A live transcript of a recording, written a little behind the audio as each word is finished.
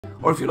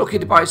or if you're looking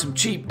to buy some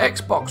cheap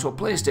Xbox or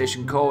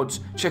PlayStation codes,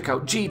 check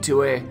out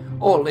G2A,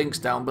 all links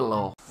down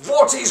below.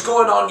 What is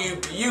going on, you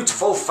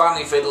beautiful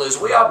fanny fiddlers?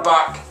 We are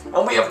back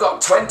and we have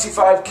got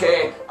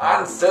 25k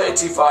and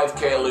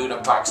 35k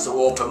Lunar packs to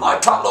open. My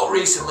pack luck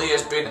recently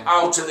has been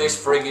out of this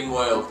frigging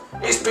world.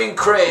 It's been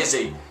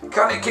crazy.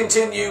 Can it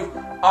continue?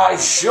 I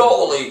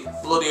surely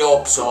bloody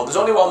hope so. There's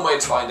only one way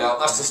to find out,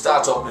 and that's to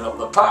start opening up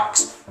the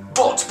packs.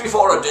 But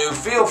before I do,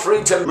 feel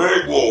free to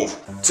make love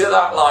to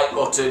that like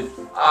button,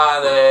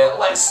 and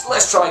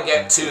let's try and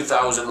get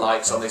 2,000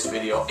 likes on this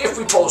video if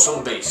we pull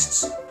some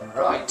beasts.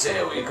 Right,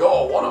 here we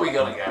go. What are we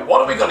gonna get?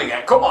 What are we gonna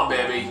get? Come on,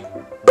 baby.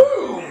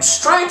 Boom!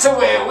 Straight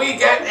away we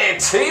get a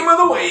team of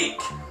the week.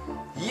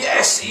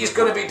 Yes, he's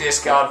gonna be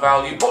discard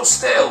value, but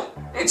still,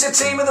 it's a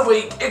team of the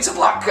week. It's a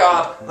black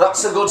card.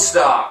 That's a good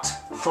start.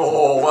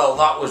 Oh, well,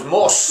 that was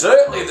most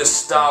certainly the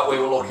start we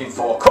were looking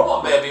for. Come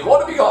on, baby,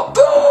 what have we got?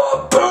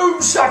 Boom,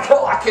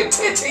 shakalaka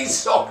titty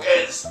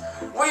suckers.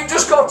 We've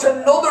just got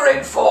another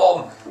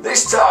inform.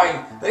 This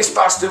time, this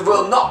bastard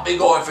will not be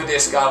going for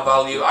discard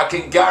value, I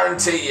can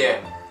guarantee you.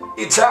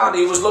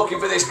 Itani was looking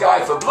for this guy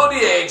for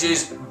bloody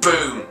ages.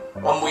 Boom,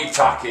 and we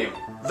pack him.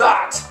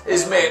 That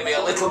has made me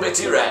a little bit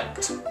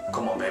erect.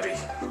 Come on, baby.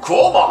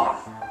 Come on.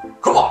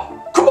 Come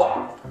on. Come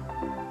on.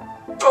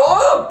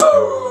 Oh,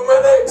 boom!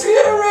 An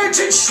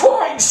 80-rated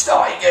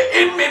Schweinsteiger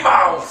in me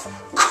mouth!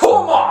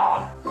 Come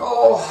on!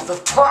 Oh, the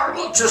pack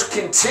look just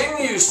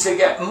continues to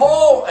get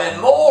more and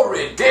more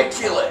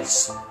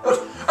ridiculous.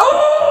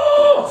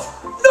 Oh!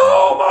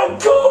 No, my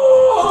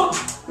God!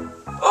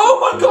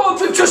 Oh my God,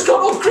 they've just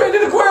got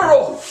upgraded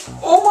Aguero!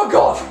 Oh my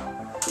God!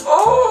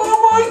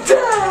 Oh my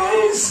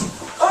days!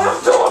 I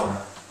am done!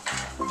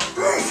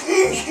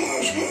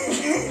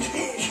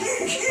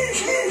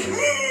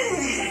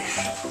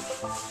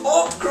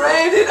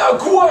 Upgraded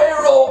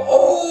Aguero!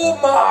 Oh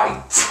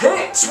my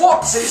tits!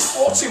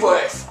 What's he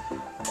worth?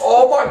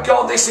 Oh my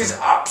God, this is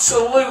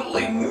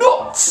absolutely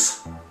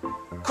nuts!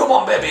 Come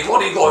on, baby,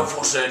 what are you going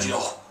for,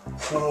 Sergio?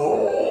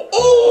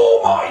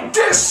 Oh my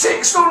days,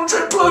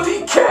 600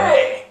 bloody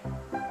K!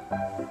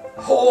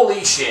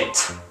 Holy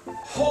shit!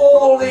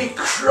 Holy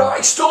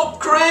Christ!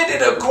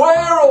 Upgraded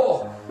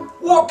Aguero!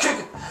 What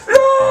can?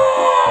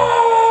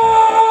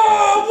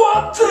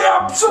 What the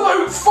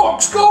absolute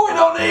fuck's going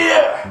on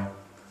here?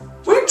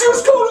 We've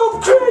just got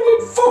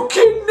upgraded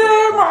fucking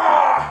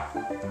Neymar!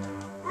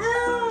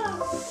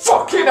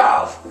 Fucking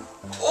hell!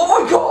 Oh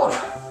my God!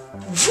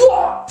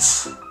 What?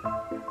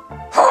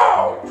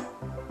 How?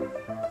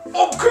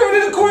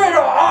 Upgraded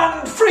Aguero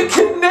and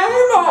freaking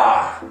Neymar!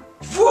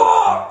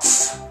 What?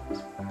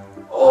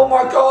 Oh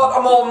my God,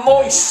 I'm all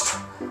moist.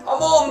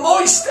 I'm all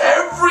moist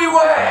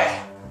everywhere.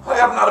 I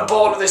haven't had a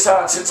ball of this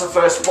hard since I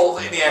first pulled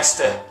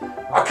Iniesta.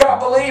 I can't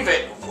believe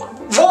it.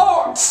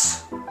 What?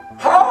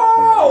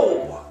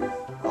 How?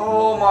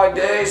 Oh my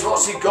days,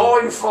 what's he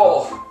going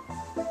for?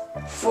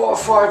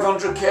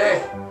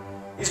 500k.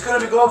 He's going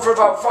to be going for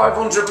about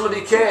 500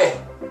 bloody K.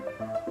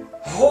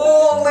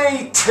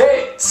 Holy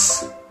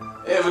tits!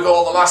 Here we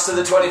go, the last of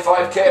the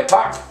 25k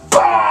pack.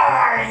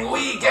 Bang!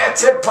 We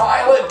get a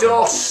pile of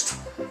dust.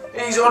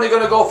 He's only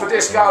going to go for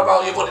discard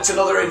value, but it's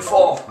another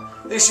inform.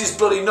 This is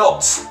bloody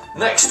nuts.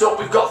 Next up,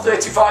 we've got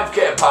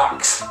 35k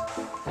packs.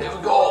 Here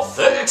we go,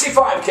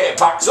 35k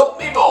packs up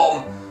me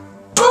bum.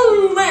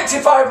 Boom!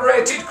 85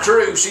 rated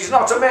Cruz. He's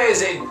not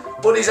amazing,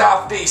 but he's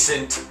half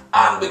decent.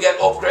 And we get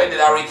upgraded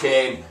Harry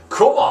Kane.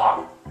 Come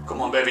on.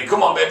 Come on, baby.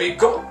 Come on, baby.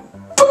 Come on.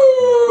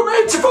 Boom!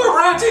 85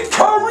 rated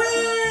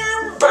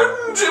Karim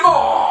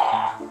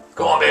Benzema.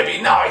 Come on,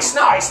 baby. Nice,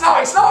 nice,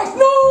 nice, nice,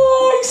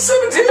 nice.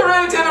 70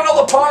 rated,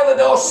 another pile of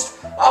dust.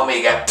 And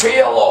we get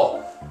Pirlo.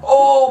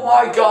 Oh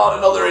my God,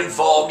 another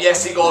inform.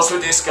 Yes, he goes for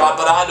discard,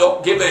 but I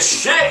don't give a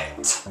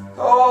shit.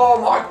 Oh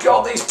my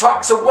God, these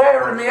packs are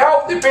wearing me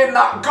out. They've been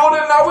that good,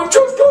 and now we've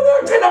just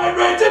got 89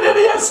 rated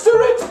Iniesta.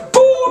 It's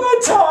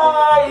bonus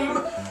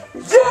time.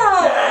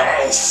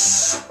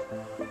 Yes.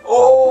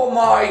 Oh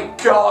my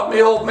God, my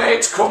old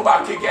mate's come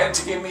back again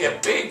to give me a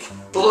big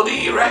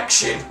bloody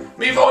erection.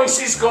 My voice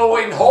is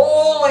going,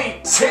 holy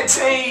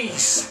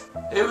titties.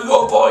 Here we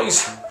go,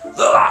 boys.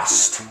 The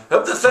last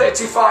of the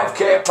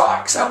 35k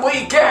packs, and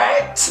we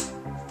get...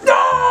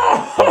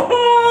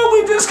 No!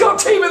 We just got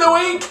team of the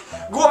week.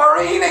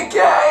 Guarin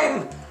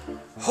again.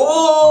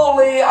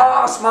 Holy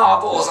ass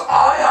marbles.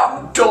 I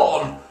am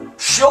done.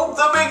 Shove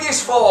the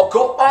biggest fork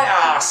up my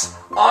ass.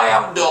 I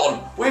am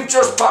done. We've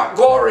just packed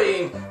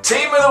Guarin,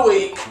 team of the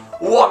week,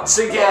 once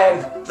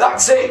again.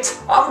 That's it.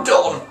 I'm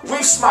done.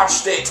 We've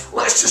smashed it.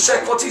 Let's just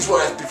check what he's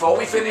worth before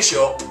we finish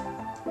up.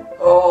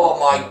 Oh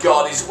my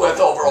God, he's worth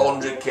over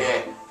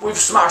 100k. We've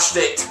smashed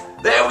it.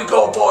 There we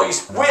go,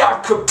 boys. We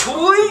have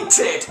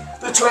completed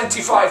the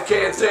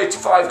 25k and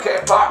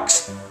 35k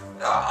packs.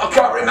 I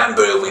can't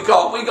remember who we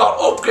got. We got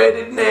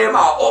upgraded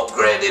Neymar,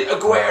 upgraded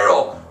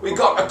Aguero. We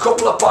got a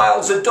couple of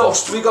piles of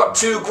dust. We got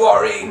 2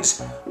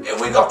 Guarins.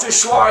 We got a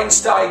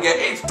Schweinsteiger.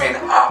 It's been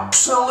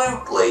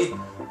absolutely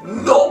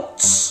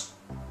nuts.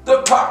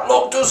 The pack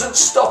luck doesn't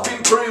stop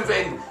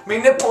improving. Me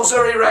nipples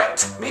are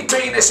erect. Me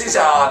penis is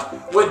hard.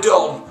 We're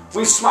done.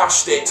 We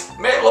smashed it.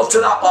 Make love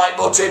to that like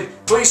button.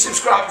 Please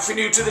subscribe if you're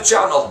new to the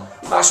channel.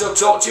 And I shall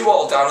talk to you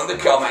all down in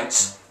the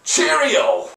comments. Cheerio!